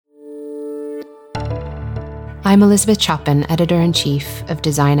I'm Elizabeth Chopin, Editor-in-Chief of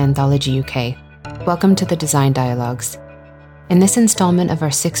Design Anthology UK. Welcome to the Design Dialogues. In this installment of our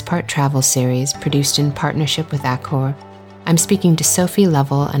 6-part travel series, produced in partnership with Accor, I'm speaking to Sophie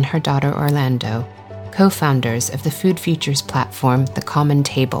Lovell and her daughter Orlando, co-founders of the food futures platform The Common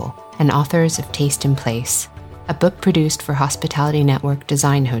Table and authors of Taste in Place, a book produced for hospitality network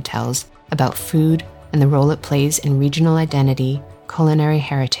Design Hotels about food and the role it plays in regional identity, culinary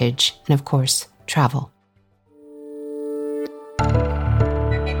heritage, and of course, travel.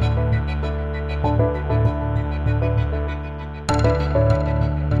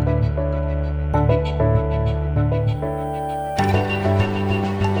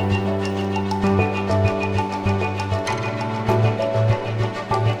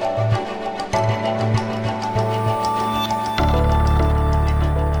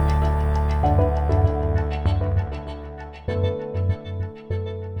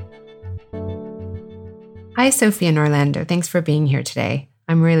 Hi, Sophie and Orlando. Thanks for being here today.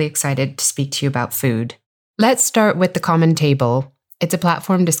 I'm really excited to speak to you about food. Let's start with The Common Table. It's a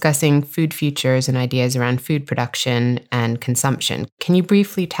platform discussing food futures and ideas around food production and consumption. Can you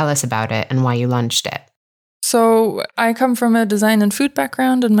briefly tell us about it and why you launched it? So I come from a design and food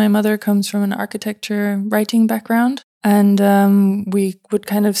background, and my mother comes from an architecture writing background. And we would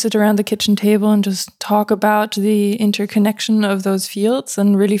kind of sit around the kitchen table and just talk about the interconnection of those fields,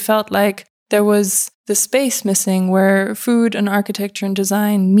 and really felt like there was the space missing where food and architecture and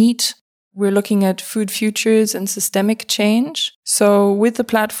design meet. We're looking at food futures and systemic change. So with the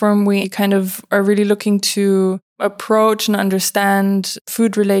platform, we kind of are really looking to approach and understand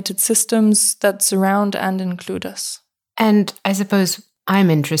food-related systems that surround and include us. And I suppose I'm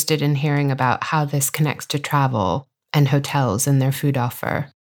interested in hearing about how this connects to travel and hotels and their food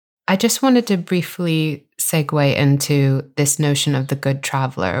offer. I just wanted to briefly segue into this notion of the good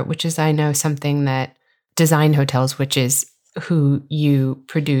traveler, which is, I know, something that Design Hotels, which is who you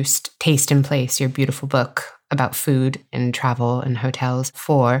produced Taste in Place, your beautiful book about food and travel and hotels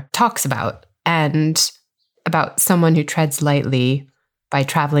for, talks about, and about someone who treads lightly by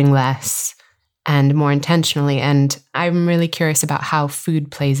traveling less and more intentionally. And I'm really curious about how food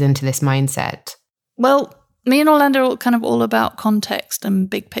plays into this mindset. Well, me and Orlando are kind of all about context and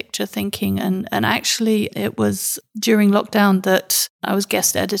big picture thinking. And actually, it was during lockdown that I was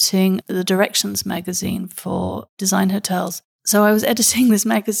guest editing the Directions magazine for Design Hotels. So I was editing this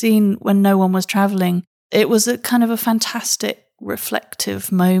magazine when no one was traveling. It was a kind of a fantastic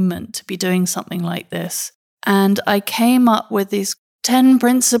reflective moment to be doing something like this. And I came up with these 10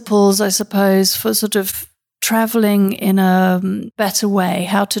 principles, I suppose, for sort of traveling in a better way,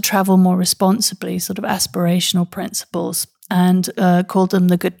 how to travel more responsibly, sort of aspirational principles, and called them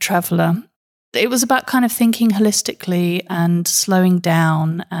the Good Traveler. It was about kind of thinking holistically and slowing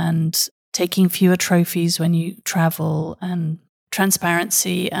down and taking fewer trophies when you travel, and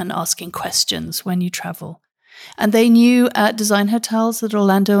transparency and asking questions when you travel. And they knew at Design Hotels that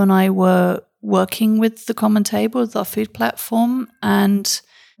Orlando and I were working with The Common Table, with our food platform, and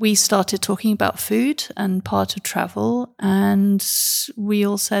we started talking about food and part of travel, and we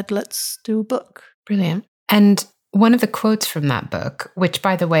all said, let's do a book. Brilliant. And one of the quotes from that book, which,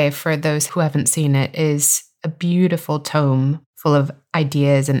 by the way, for those who haven't seen it, is a beautiful tome full of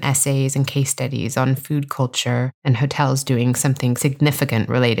ideas and essays and case studies on food culture and hotels doing something significant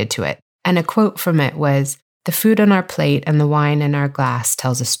related to it. And a quote from it was, "The food on our plate and the wine in our glass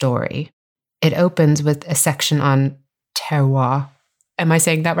tells a story." It opens with a section on terroir. Am I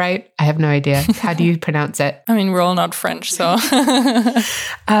saying that right? I have no idea. How do you pronounce it? I mean, we're all not French, so.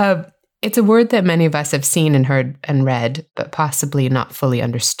 It's a word that many of us have seen and heard and read, but possibly not fully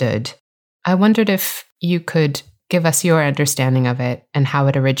understood. I wondered if you could give us your understanding of it and how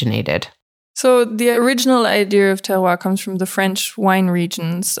it originated. So the original idea of terroir comes from the French wine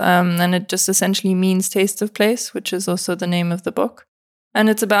regions, and it just essentially means taste of place, which is also the name of the book. And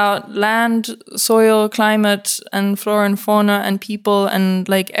it's about land, soil, climate, and flora and fauna and people, and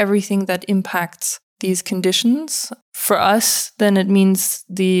like everything that impacts these conditions. For us, then it means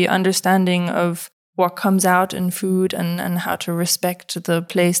the understanding of what comes out in food and how to respect the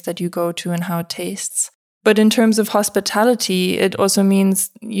place that you go to and how it tastes. But in terms of hospitality, it also means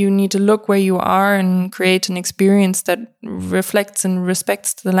you need to look where you are and create an experience that reflects and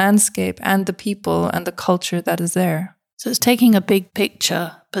respects the landscape and the people and the culture that is there. So it's taking a big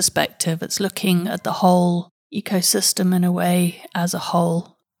picture perspective. It's looking at the whole ecosystem in a way as a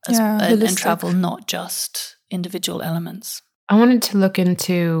whole, and travel, not just individual elements. I wanted to look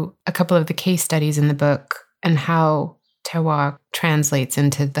into a couple of the case studies in the book and how terroir translates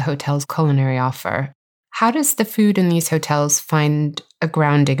into the hotel's culinary offer. How does the food in these hotels find a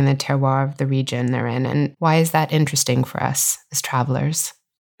grounding in the terroir of the region they're in. And why is that interesting for us as travelers?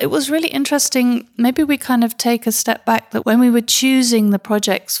 It was really interesting. Maybe we kind of take a step back, that when we were choosing the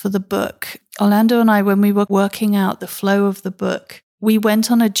projects for the book, Orlando and I, when we were working out the flow of the book, we went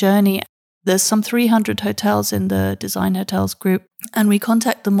on a journey. There's some 300 hotels in the Design Hotels group, and we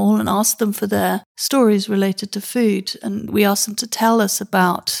contacted them all and asked them for their stories related to food. And we asked them to tell us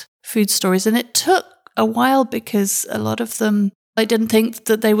about food stories. And it took a while because a lot of them, I didn't think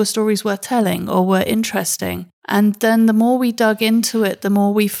that they were stories worth telling or were interesting. And then the more we dug into it, the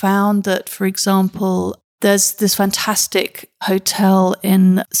more we found that, for example, there's this fantastic hotel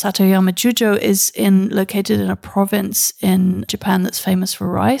in Satoyama Jujo located in a province in Japan that's famous for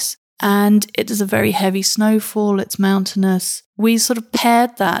rice. And it is a very heavy snowfall. It's mountainous. We sort of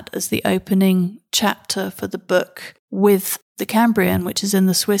paired that as the opening chapter for the book with the Cambrian, which is in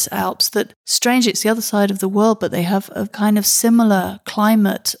the Swiss Alps, that strangely, it's the other side of the world, but they have a kind of similar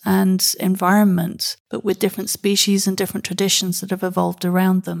climate and environment, but with different species and different traditions that have evolved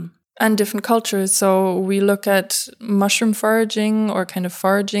around them. And different cultures. So we look at mushroom foraging or kind of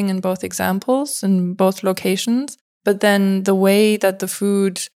foraging in both examples, in both locations. But then the way that the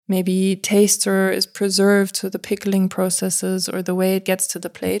food maybe tastes or is preserved, so the pickling processes or the way it gets to the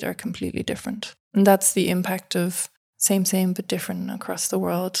plate are completely different. And that's the impact of same, but different across the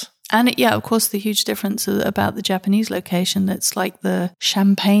world. And of course, the huge difference about the Japanese location, it's like the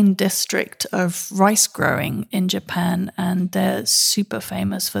Champagne district of rice growing in Japan, and they're super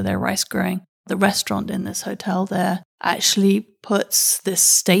famous for their rice growing. The restaurant in this hotel there actually puts this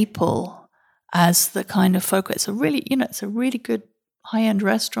staple as the kind of focus. It's a really good high-end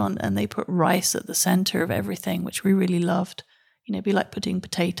restaurant, and they put rice at the center of everything, which we really loved. It'd be like putting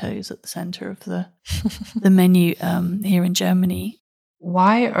potatoes at the center of the menu here in Germany.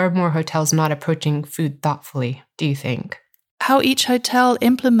 Why are more hotels not approaching food thoughtfully, do you think? How each hotel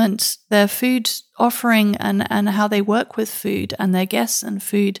implements their food offering and how they work with food and their guests and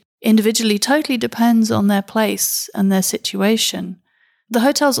food individually totally depends on their place and their situation. The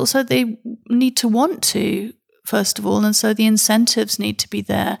hotels also, they need to want to, first of all, and so the incentives need to be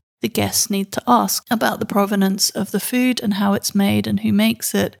there. The guests need to ask about the provenance of the food and how it's made and who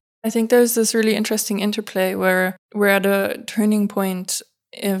makes it. I think there's this really interesting interplay where we're at a turning point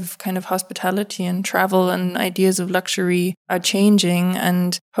of kind of hospitality and travel, and ideas of luxury are changing,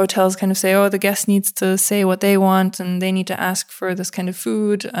 and hotels kind of say, oh, the guest needs to say what they want and they need to ask for this kind of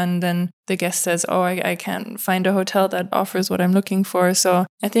food. And then the guest says, oh, I can't find a hotel that offers what I'm looking for. So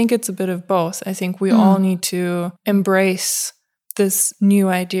I think it's a bit of both. I think we all need to embrace this new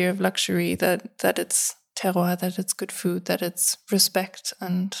idea of luxury, that it's terroir, that it's good food, that it's respect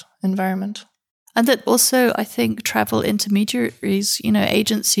and environment. And that also, I think, travel intermediaries,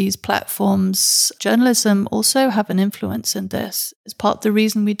 agencies, platforms, journalism also have an influence in this. It's part of the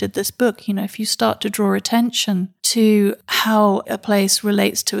reason we did this book. If you start to draw attention to how a place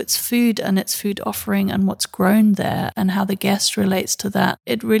relates to its food and its food offering and what's grown there and how the guest relates to that,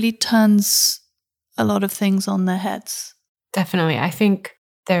 it really turns a lot of things on their heads. Definitely. I think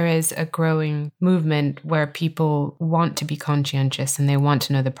there is a growing movement where people want to be conscientious and they want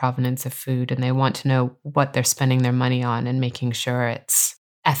to know the provenance of food and they want to know what they're spending their money on and making sure it's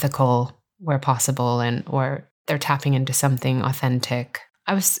ethical where possible or they're tapping into something authentic.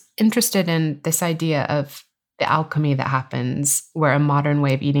 I was interested in this idea of the alchemy that happens where a modern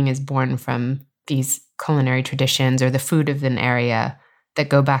way of eating is born from these culinary traditions or the food of an area that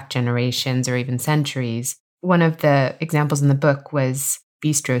go back generations or even centuries. One of the examples in the book was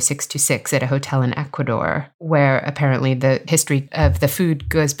Bistro 626 at a hotel in Ecuador, where apparently the history of the food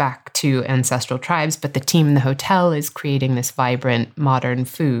goes back to ancestral tribes, but the team in the hotel is creating this vibrant, modern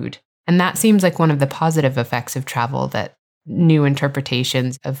food. And that seems like one of the positive effects of travel, that new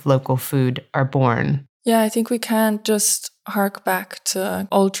interpretations of local food are born. Yeah, I think we can't just hark back to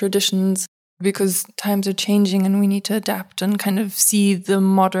old traditions because times are changing and we need to adapt and kind of see the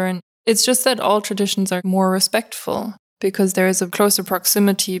modern. It's just that all traditions are more respectful because there is a closer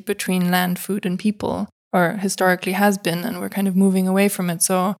proximity between land, food, and people, or historically has been, and we're kind of moving away from it.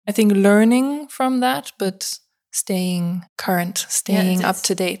 So I think learning from that, but staying current, staying up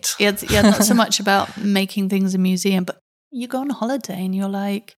to date. Not so much about making things a museum, but you go on a holiday and you're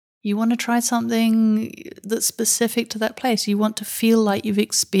like, you want to try something that's specific to that place. You want to feel like you've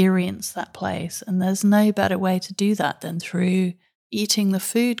experienced that place. And there's no better way to do that than through eating the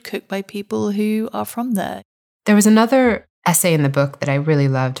food cooked by people who are from there. There was another essay in the book that I really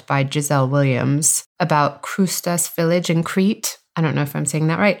loved by Giselle Williams about Krustas village in Crete. I don't know if I'm saying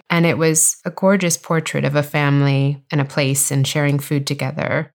that right. And it was a gorgeous portrait of a family and a place and sharing food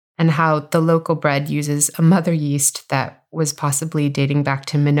together. and how the local bread uses a mother yeast that was possibly dating back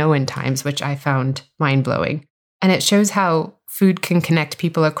to Minoan times, which I found mind-blowing. And it shows how food can connect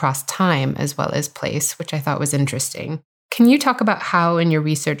people across time as well as place, which I thought was interesting. Can you talk about how in your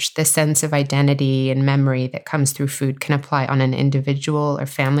research the sense of identity and memory that comes through food can apply on an individual or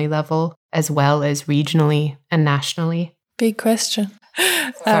family level, as well as regionally and nationally? Big question.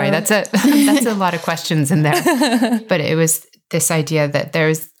 Sorry, that's a lot of questions in there. But it was this idea that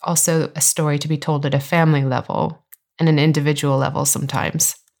there's also a story to be told at a family level and an individual level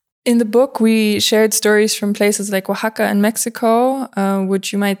sometimes. In the book, we shared stories from places like Oaxaca and Mexico,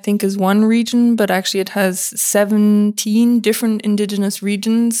 which you might think is one region, but actually it has 17 different indigenous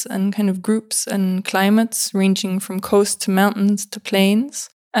regions and kind of groups and climates ranging from coast to mountains to plains.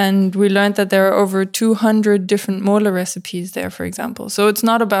 And we learned that there are over 200 different mole recipes there, for example. So it's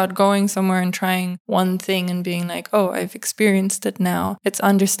not about going somewhere and trying one thing and being like, oh, I've experienced it now. It's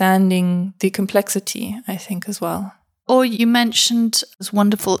understanding the complexity, I think, as well. Or you mentioned this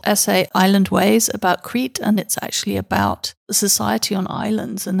wonderful essay, Island Ways, about Crete, and it's actually about the society on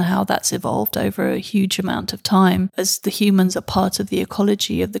islands and how that's evolved over a huge amount of time as the humans are part of the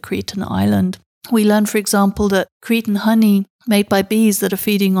ecology of the Cretan island. We learned, for example, that Cretan honey made by bees that are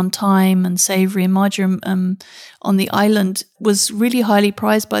feeding on thyme and savory and marjoram on the island was really highly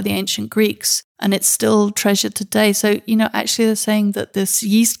prized by the ancient Greeks, and it's still treasured today. So, actually they're saying that this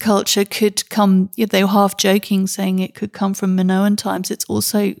yeast culture could come, they were half joking, saying it could come from Minoan times. It's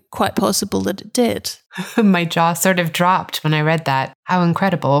also quite possible that it did. My jaw sort of dropped when I read that. How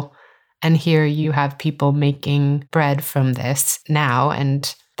incredible. And here you have people making bread from this now,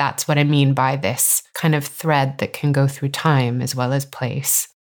 and that's what I mean by this kind of thread that can go through time as well as place.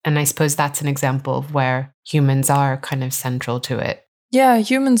 And I suppose that's an example of where humans are kind of central to it. Yeah,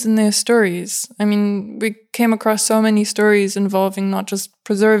 humans and their stories. I mean, we came across so many stories involving not just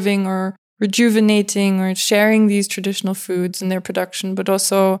preserving or rejuvenating or sharing these traditional foods and their production, but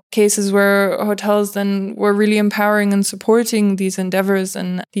also cases where hotels then were really empowering and supporting these endeavors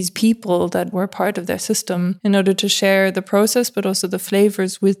and these people that were part of their system in order to share the process, but also the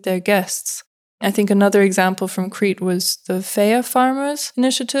flavors with their guests. I think another example from Crete was the Fea Farmers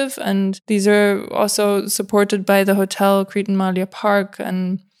Initiative, and these are also supported by the Hotel Cretan Malia Park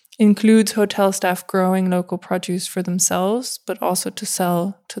and includes hotel staff growing local produce for themselves, but also to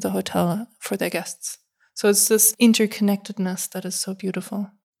sell to the hotel for their guests. So it's this interconnectedness that is so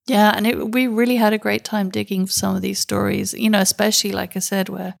beautiful. Yeah, and we really had a great time digging for some of these stories, especially, like I said,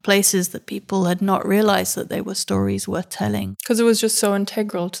 where places that people had not realized that they were stories worth telling. Because it was just so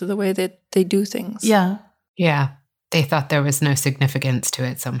integral to the way that they do things. Yeah. Yeah, they thought there was no significance to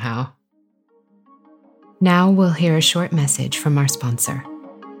it somehow. Now we'll hear a short message from our sponsor.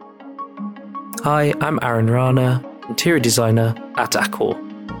 Hi, I'm Aaron Rana, interior designer at Accor.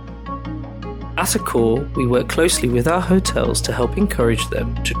 At Accor, we work closely with our hotels to help encourage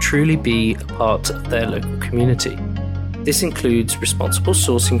them to truly be a part of their local community. This includes responsible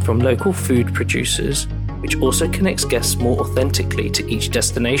sourcing from local food producers, which also connects guests more authentically to each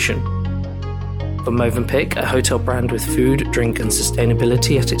destination. For Mövenpick, a hotel brand with food, drink and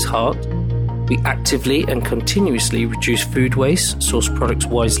sustainability at its heart, we actively and continuously reduce food waste, source products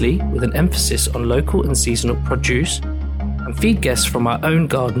wisely with an emphasis on local and seasonal produce, and feed guests from our own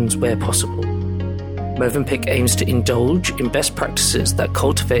gardens where possible. Mövenpick aims to indulge in best practices that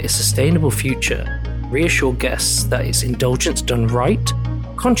cultivate a sustainable future, reassure guests that it's indulgence done right,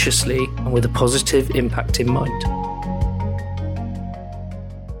 consciously, and with a positive impact in mind.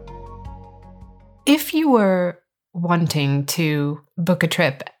 If you were wanting to book a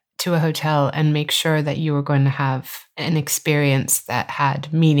trip to a hotel and make sure that you were going to have an experience that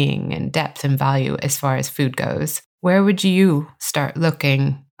had meaning and depth and value as far as food goes, where would you start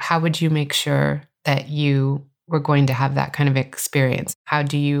looking? How would you make sure that you were going to have that kind of experience? How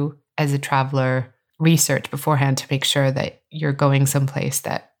do you, as a traveler, research beforehand to make sure that you're going someplace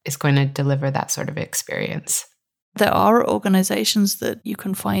that is going to deliver that sort of experience? There are organizations that you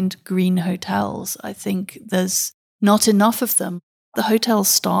can find green hotels. I think there's not enough of them. The hotel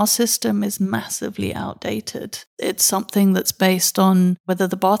star system is massively outdated. It's something that's based on whether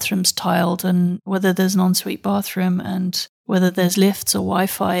the bathroom's tiled and whether there's an ensuite bathroom and whether there's lifts or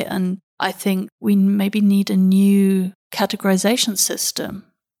Wi-Fi. And I think we maybe need a new categorization system.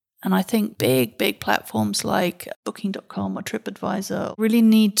 And I think big platforms like Booking.com or TripAdvisor really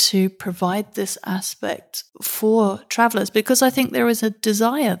need to provide this aspect for travelers, because I think there is a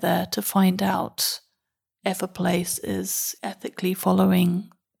desire there to find out if a place is ethically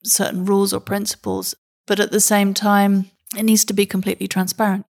following certain rules or principles. But at the same time, it needs to be completely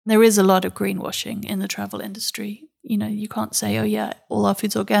transparent. There is a lot of greenwashing in the travel industry. You can't say, oh yeah, all our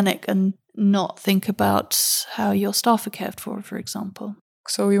food's organic and not think about how your staff are cared for example.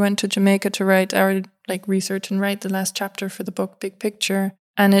 So we went to Jamaica to write our research and write the last chapter for the book, Big Picture.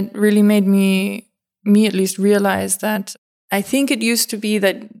 And it really made me at least realize that I think it used to be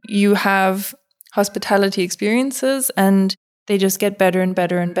that you have hospitality experiences and they just get better and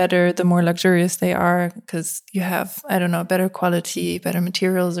better and better the more luxurious they are, because you have, better quality, better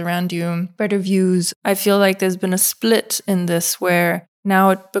materials around you, better views. I feel like there's been a split in this where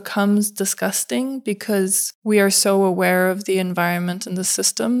now it becomes disgusting because we are so aware of the environment and the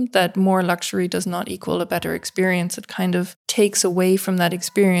system that more luxury does not equal a better experience. It kind of takes away from that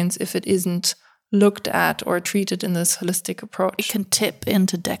experience if it isn't looked at or treated in this holistic approach. It can tip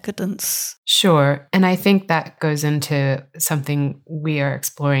into decadence. Sure. And I think that goes into something we are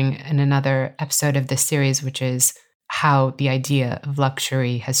exploring in another episode of this series, which is how the idea of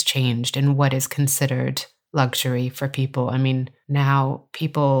luxury has changed and what is considered luxury for people. I mean, now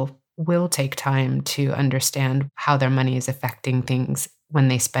people will take time to understand how their money is affecting things when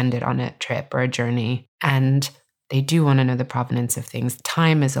they spend it on a trip or a journey. And they do want to know the provenance of things.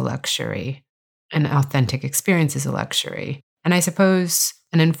 Time is a luxury. An authentic experience is a luxury. And I suppose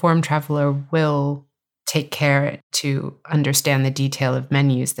an informed traveler will take care to understand the detail of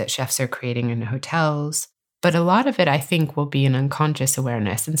menus that chefs are creating in hotels. But a lot of it, I think, will be an unconscious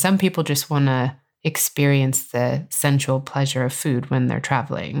awareness. And some people just want to experience the sensual pleasure of food when they're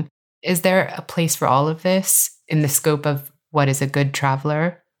traveling. Is there a place for all of this in the scope of what is a good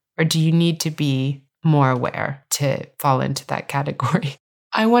traveler? Or do you need to be more aware to fall into that category?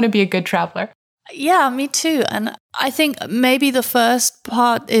 I want to be a good traveler. Yeah, me too. And I think maybe the first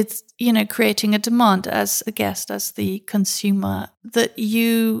part is, creating a demand as a guest, as the consumer, that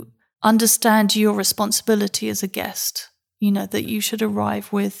you understand your responsibility as a guest, that you should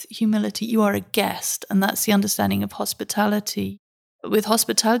arrive with humility. You are a guest, and that's the understanding of hospitality. With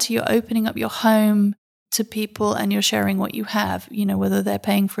hospitality, you're opening up your home to people and you're sharing what you have, whether they're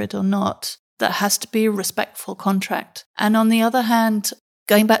paying for it or not. That has to be a respectful contract. And on the other hand,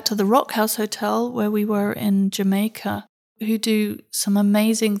 going back to the Rock House Hotel where we were in Jamaica, who do some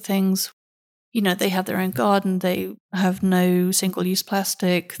amazing things. They have their own garden. They have no single-use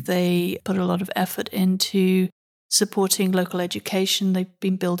plastic. They put a lot of effort into supporting local education. They've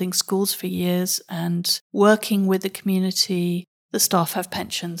been building schools for years and working with the community. The staff have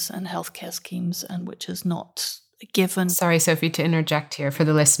pensions and healthcare schemes, and which is not a given. Sorry, Sophie, to interject here for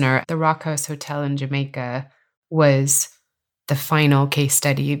the listener. The Rock House Hotel in Jamaica was the final case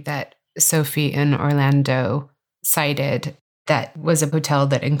study that Sophie in Orlando cited. That was a hotel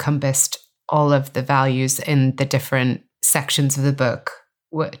that encompassed all of the values in the different sections of the book,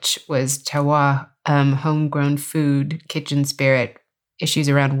 which was terroir, homegrown food, kitchen spirit, issues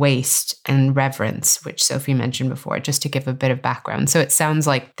around waste, and reverence, which Sophie mentioned before, just to give a bit of background. So it sounds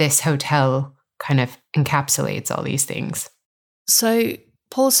like this hotel kind of encapsulates all these things. So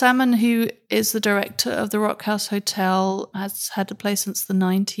Paul Salmon, who is the director of the Rock House Hotel, has had a place since the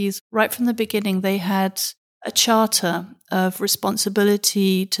 90s. Right from the beginning, they had a charter of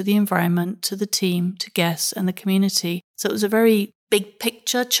responsibility to the environment, to the team, to guests and the community. So it was a very big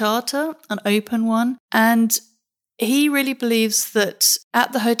picture charter, an open one. And he really believes that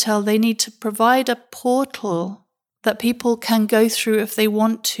at the hotel, they need to provide a portal that people can go through if they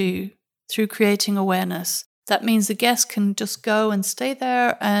want to, through creating awareness. That means the guests can just go and stay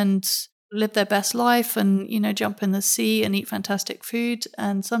there and live their best life and, jump in the sea and eat fantastic food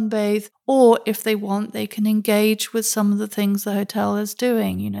and sunbathe. Or if they want, they can engage with some of the things the hotel is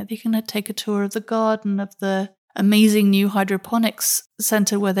doing. They can take a tour of the garden, of the amazing new hydroponics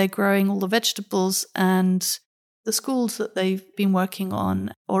center where they're growing all the vegetables, and the schools that they've been working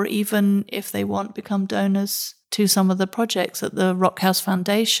on. Or even if they want, become donors to some of the projects at the Rock House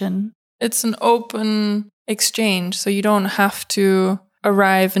Foundation. It's an open exchange, so you don't have to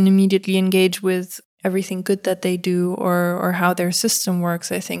arrive and immediately engage with everything good that they do or how their system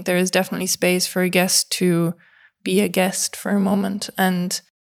works. I think there is definitely space for a guest to be a guest for a moment and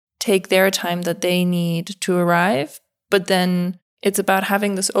take their time that they need to arrive. But then it's about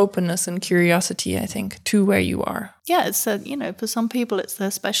having this openness and curiosity, I think, to where you are. Yeah, it's for some people, it's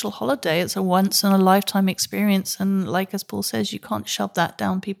their special holiday. It's a once in a lifetime experience. And like as Paul says, you can't shove that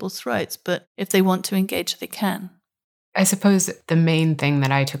down people's throats. But if they want to engage, they can. I suppose the main thing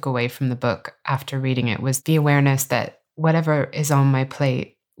that I took away from the book after reading it was the awareness that whatever is on my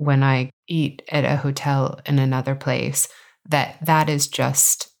plate when I eat at a hotel in another place, that is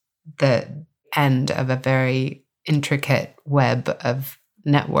just the end of a very intricate web of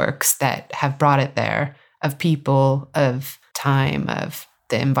networks that have brought it there, of people, of time, of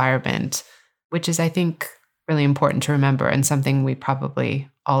the environment, which is, I think, really important to remember and something we probably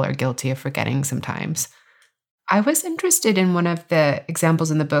all are guilty of forgetting sometimes. I was interested in one of the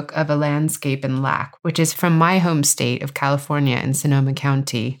examples in the book of a landscape in lack, which is from my home state of California in Sonoma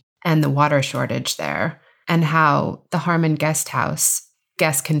County, and the water shortage there, and how the Harmon Guest House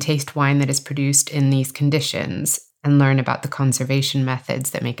guests can taste wine that is produced in these conditions and learn about the conservation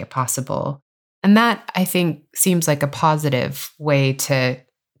methods that make it possible. And that, I think, seems like a positive way to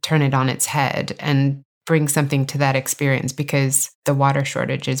turn it on its head and bring something to that experience, because the water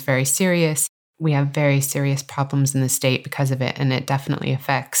shortage is very serious. We have very serious problems in the state because of it, and it definitely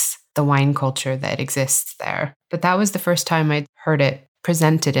affects the wine culture that exists there. But that was the first time I'd heard it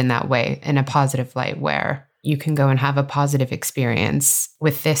presented in that way, in a positive light, where you can go and have a positive experience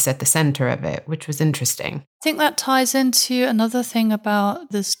with this at the center of it, which was interesting. I think that ties into another thing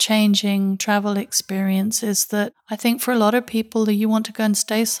about this changing travel experience, is that I think for a lot of people, you want to go and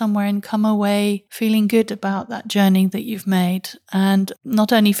stay somewhere and come away feeling good about that journey that you've made. And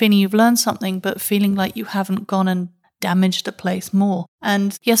not only feeling you've learned something, but feeling like you haven't gone and damaged the place more.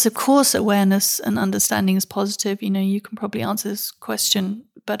 And yes, of course, awareness and understanding is positive. You can probably answer this question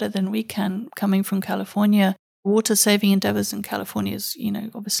better than we can, coming from California. Water saving endeavors in California is,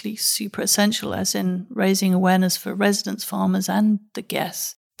 obviously super essential, as in raising awareness for residents, farmers, and the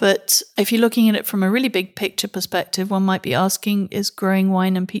guests. But if you're looking at it from a really big picture perspective, one might be asking, is growing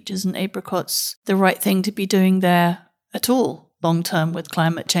wine and peaches and apricots the right thing to be doing there at all long term with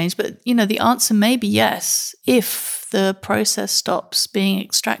climate change? But, the answer may be yes, if the process stops being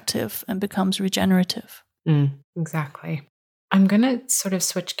extractive and becomes regenerative. Exactly. I'm going to sort of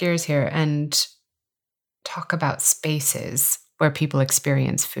switch gears here and talk about spaces where people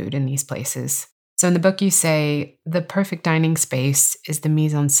experience food in these places. So in the book, you say, the perfect dining space is the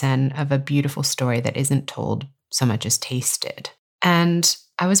mise en scène of a beautiful story that isn't told so much as tasted. And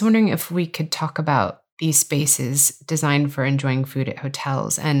I was wondering if we could talk about these spaces designed for enjoying food at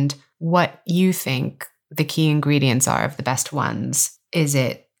hotels and what you think the key ingredients are of the best ones. Is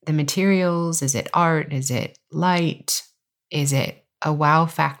it the materials? Is it art? Is it light? Is it a wow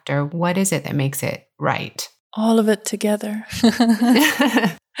factor? What is it that makes it right? All of it together.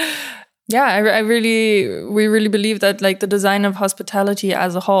 Yeah, we really believe that like the design of hospitality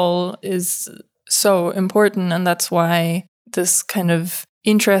as a whole is so important. And that's why this kind of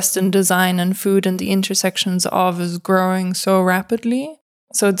interest in design and food and the intersections of is growing so rapidly.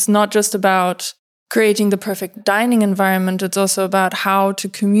 So it's not just about creating the perfect dining environment. It's also about how to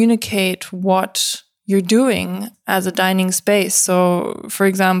communicate what you're doing as a dining space. So, for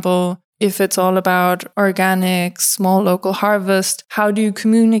example, if it's all about organic, small local harvest, how do you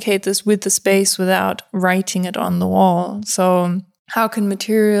communicate this with the space without writing it on the wall? So how can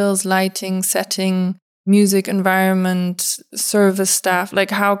materials, lighting, setting, music, environment, service staff,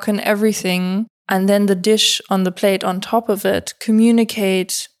 like how can everything, and then the dish on the plate on top of it,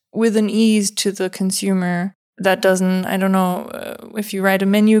 communicate with an ease to the consumer that doesn't, I don't know, if you write a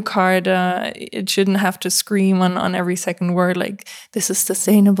menu card, it shouldn't have to scream on every second word, like, this is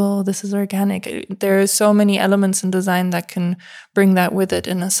sustainable, this is organic. There are so many elements in design that can bring that with it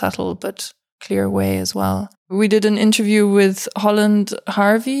in a subtle but clear way as well. We did an interview with Holland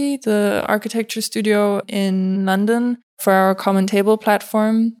Harvey, the architecture studio in London, for our Common Table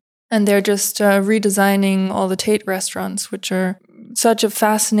platform. And they're just redesigning all the Tate restaurants, which are such a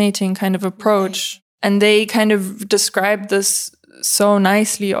fascinating kind of approach. And they kind of described this so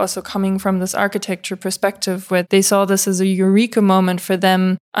nicely, also coming from this architecture perspective, where they saw this as a eureka moment for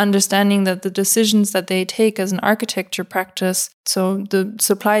them, understanding that the decisions that they take as an architecture practice, so the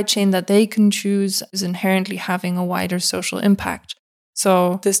supply chain that they can choose, is inherently having a wider social impact.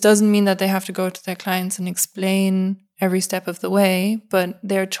 So this doesn't mean that they have to go to their clients and explain every step of the way, but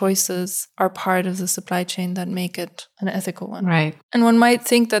their choices are part of the supply chain that make it an ethical one. Right. And one might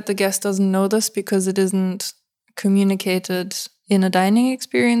think that the guest doesn't know this because it isn't communicated in a dining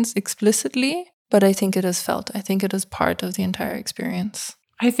experience explicitly, but I think it is felt. I think it is part of the entire experience.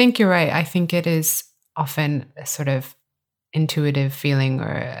 I think you're right. I think it is often a sort of intuitive feeling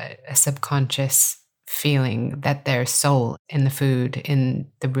or a subconscious feeling that there's soul in the food,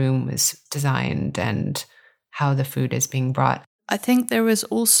 in the room was designed, and how the food is being brought. I think there is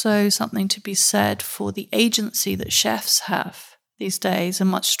also something to be said for the agency that chefs have these days, and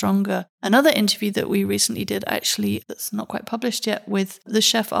much stronger. Another interview that we recently did, actually, that's not quite published yet, with the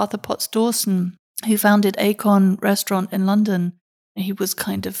chef Arthur Potts Dawson, who founded Acon Restaurant in London. He was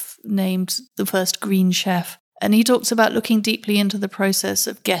kind of named the first green chef. And he talks about looking deeply into the process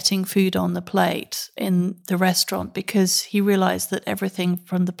of getting food on the plate in the restaurant, because he realized that everything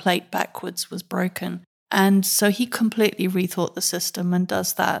from the plate backwards was broken. And so he completely rethought the system and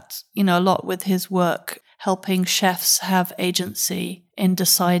does that, a lot with his work, helping chefs have agency in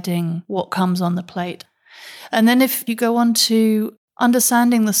deciding what comes on the plate. And then if you go on to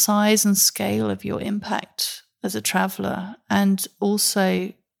understanding the size and scale of your impact as a traveler and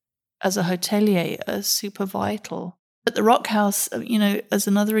also as a hotelier are super vital. At the Rock House, as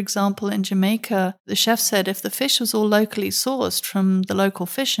another example in Jamaica, the chef said if the fish was all locally sourced from the local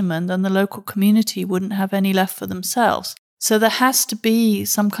fishermen, then the local community wouldn't have any left for themselves. So there has to be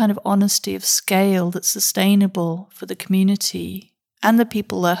some kind of honesty of scale that's sustainable for the community and the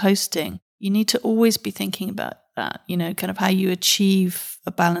people they're hosting. You need to always be thinking about that, kind of how you achieve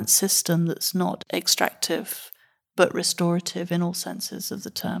a balanced system that's not extractive but restorative in all senses of the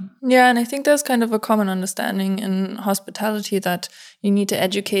term. Yeah, and I think there's kind of a common understanding in hospitality that you need to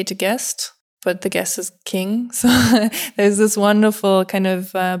educate a guest, but the guest is king. So there's this wonderful kind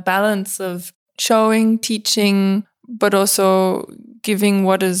of balance of showing, teaching, but also giving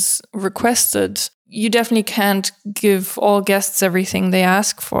what is requested. You definitely can't give all guests everything they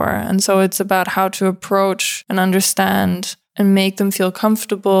ask for. And so it's about how to approach and understand and make them feel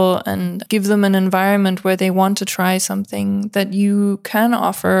comfortable and give them an environment where they want to try something that you can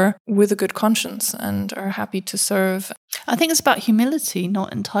offer with a good conscience and are happy to serve. I think it's about humility,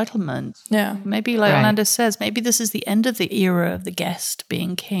 not entitlement. Yeah. Maybe like Orlando says, maybe this is the end of the era of the guest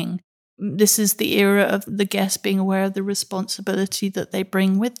being king. This is the era of the guest being aware of the responsibility that they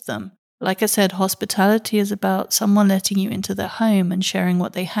bring with them. Like I said, hospitality is about someone letting you into their home and sharing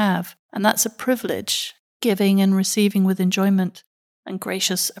what they have. And that's a privilege. Giving and receiving with enjoyment and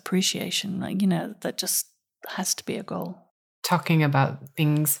gracious appreciation. That just has to be a goal. Talking about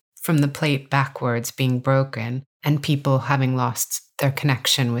things from the plate backwards being broken and people having lost their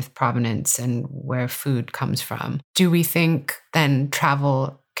connection with provenance and where food comes from. Do we think then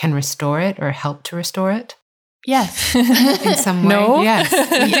travel can restore it or help to restore it? Yes. In some way? No. Yes,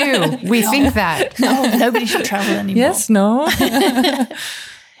 we do. We think that. No, nobody should travel anymore. Yes, no.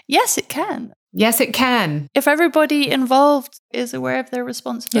 Yes, it can. Yes, it can. If everybody involved is aware of their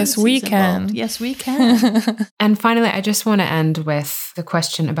responsibilities. Yes, we can. Yes, we can. And finally, I just want to end with the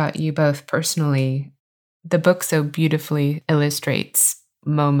question about you both personally. The book so beautifully illustrates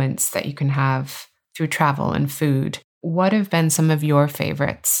moments that you can have through travel and food. What have been some of your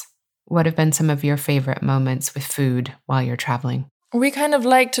favorites? What have been some of your favorite moments with food while you're traveling? We kind of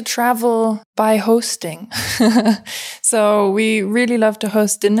like to travel by hosting. So we really love to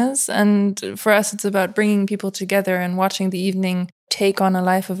host dinners. And for us, it's about bringing people together and watching the evening take on a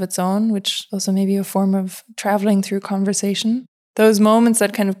life of its own, which also may be a form of traveling through conversation. Those moments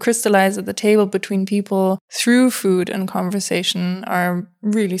that kind of crystallize at the table between people through food and conversation are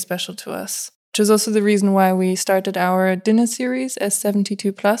really special to us, which is also the reason why we started our dinner series as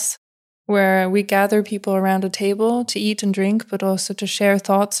 72+, where we gather people around a table to eat and drink, but also to share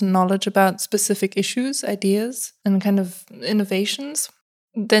thoughts and knowledge about specific issues, ideas, and kind of innovations.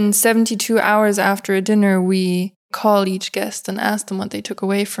 Then 72 hours after a dinner, we call each guest and ask them what they took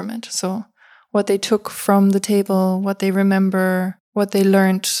away from it. So what they took from the table, what they remember, what they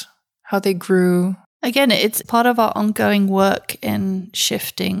learned, how they grew. Again, it's part of our ongoing work in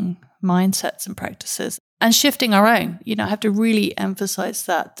shifting mindsets and practices. And shifting our own, I have to really emphasize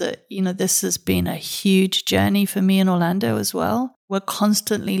that this has been a huge journey for me in Orlando as well. We're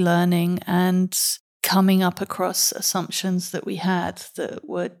constantly learning and coming up across assumptions that we had that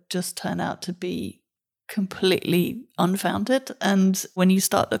would just turn out to be completely unfounded. And when you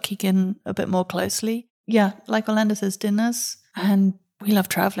start looking in a bit more closely, like Orlando says, dinners. And we love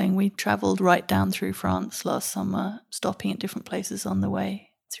traveling. We traveled right down through France last summer, stopping at different places on the way,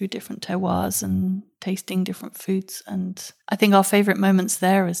 through different terroirs and tasting different foods. And I think our favorite moments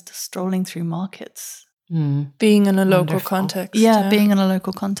there is just strolling through markets. Being in a local context. Yeah, being in a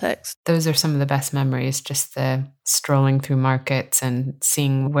local context. Those are some of the best memories, just the strolling through markets and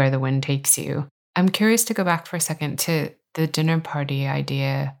seeing where the wind takes you. I'm curious to go back for a second to the dinner party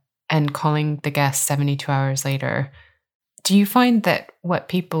idea and calling the guests 72 hours later. Do you find that what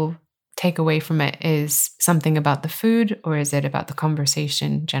people take away from it is something about the food, or is it about the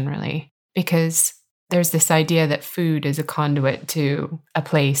conversation generally? Because there's this idea that food is a conduit to a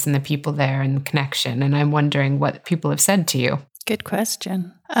place and the people there and the connection. And I'm wondering what people have said to you. Good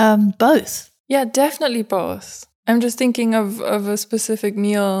question. Both. Yeah, definitely both. I'm just thinking of a specific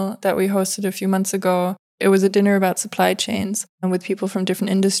meal that we hosted a few months ago. It was a dinner about supply chains and with people from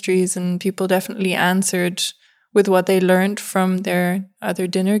different industries, and people definitely answered with what they learned from their other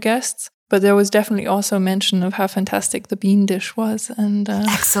dinner guests. But there was definitely also mention of how fantastic the bean dish was. And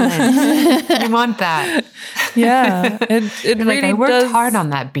excellent. We want that. Yeah, it really I worked hard on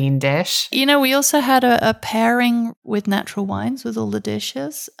that bean dish. We also had a pairing with natural wines with all the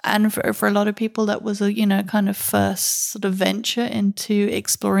dishes. And for a lot of people, that was a, kind of first sort of venture into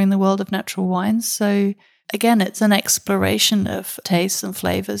exploring the world of natural wines. So again, it's an exploration of tastes and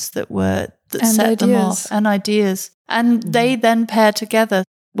flavors that set them off, and ideas. And they then pair together.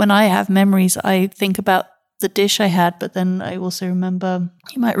 When I have memories, I think about the dish I had, but then I also you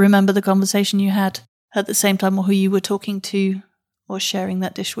might remember the conversation you had at the same time, or who you were talking to or sharing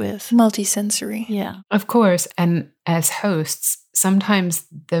that dish with. Multisensory. Yeah. Of course. And as hosts, sometimes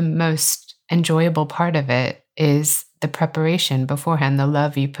the most enjoyable part of it is the preparation beforehand, the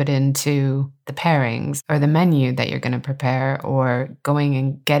love you put into the pairings or the menu that you're going to prepare, or going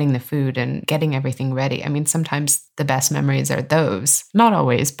and getting the food and getting everything ready. I mean, sometimes the best memories are those. Not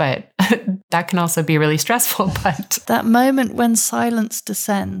always, but that can also be really stressful. But that moment when silence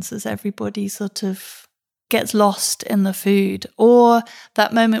descends as everybody sort of gets lost in the food, or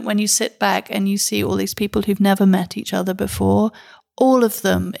that moment when you sit back and you see all these people who've never met each other before, all of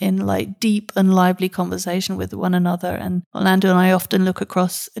them in like deep and lively conversation with one another. And Orlando and I often look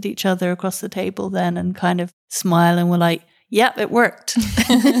across at each other across the table then and kind of smile, and we're like, yep, it worked.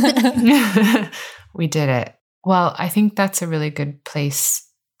 We did it. Well, I think that's a really good place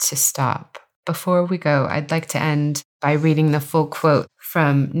to stop. Before we go, I'd like to end by reading the full quote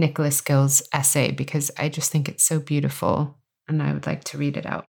from Nicholas Gill's essay, because I just think it's so beautiful, and I would like to read it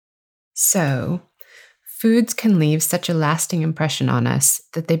out. So, foods can leave such a lasting impression on us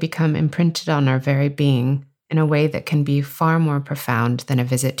that they become imprinted on our very being in a way that can be far more profound than a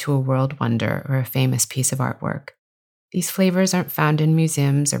visit to a world wonder or a famous piece of artwork. These flavors aren't found in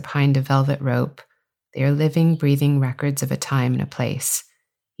museums or behind a velvet rope. They are living, breathing records of a time and a place.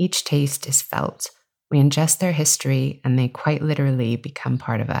 Each taste is felt. We ingest their history, and they quite literally become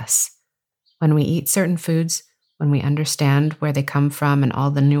part of us. When we eat certain foods, when we understand where they come from and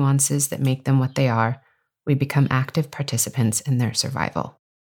all the nuances that make them what they are, we become active participants in their survival.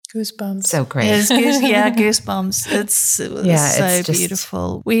 Goosebumps. So great. Goosebumps. It's so just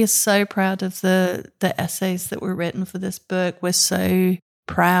beautiful. We are so proud of the essays that were written for this book. We're so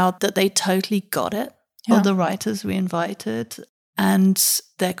proud that they totally got it, all the writers we invited. And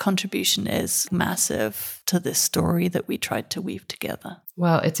their contribution is massive to this story that we tried to weave together.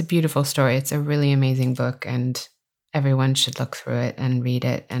 Well, it's a beautiful story. It's a really amazing book, and everyone should look through it and read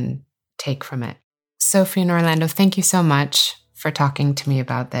it and take from it. Sophie and Orlando, thank you so much for talking to me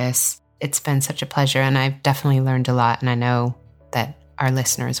about this. It's been such a pleasure, and I've definitely learned a lot, and I know that our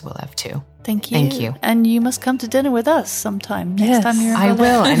listeners will have too. Thank you. Thank you. And you must come to dinner with us sometime. Next time you're in I Berlin.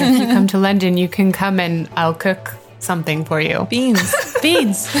 will. And if you come to London, you can come and I'll cook something for you. Beans.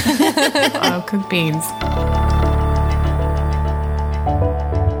 Beans. I'll cook beans.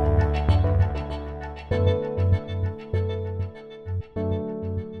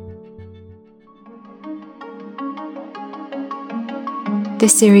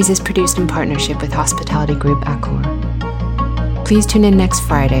 This series is produced in partnership with hospitality group Accor. Please tune in next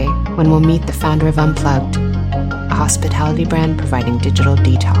Friday when we'll meet the founder of Unplugged, a hospitality brand providing digital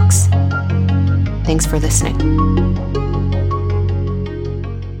detox. Thanks for listening.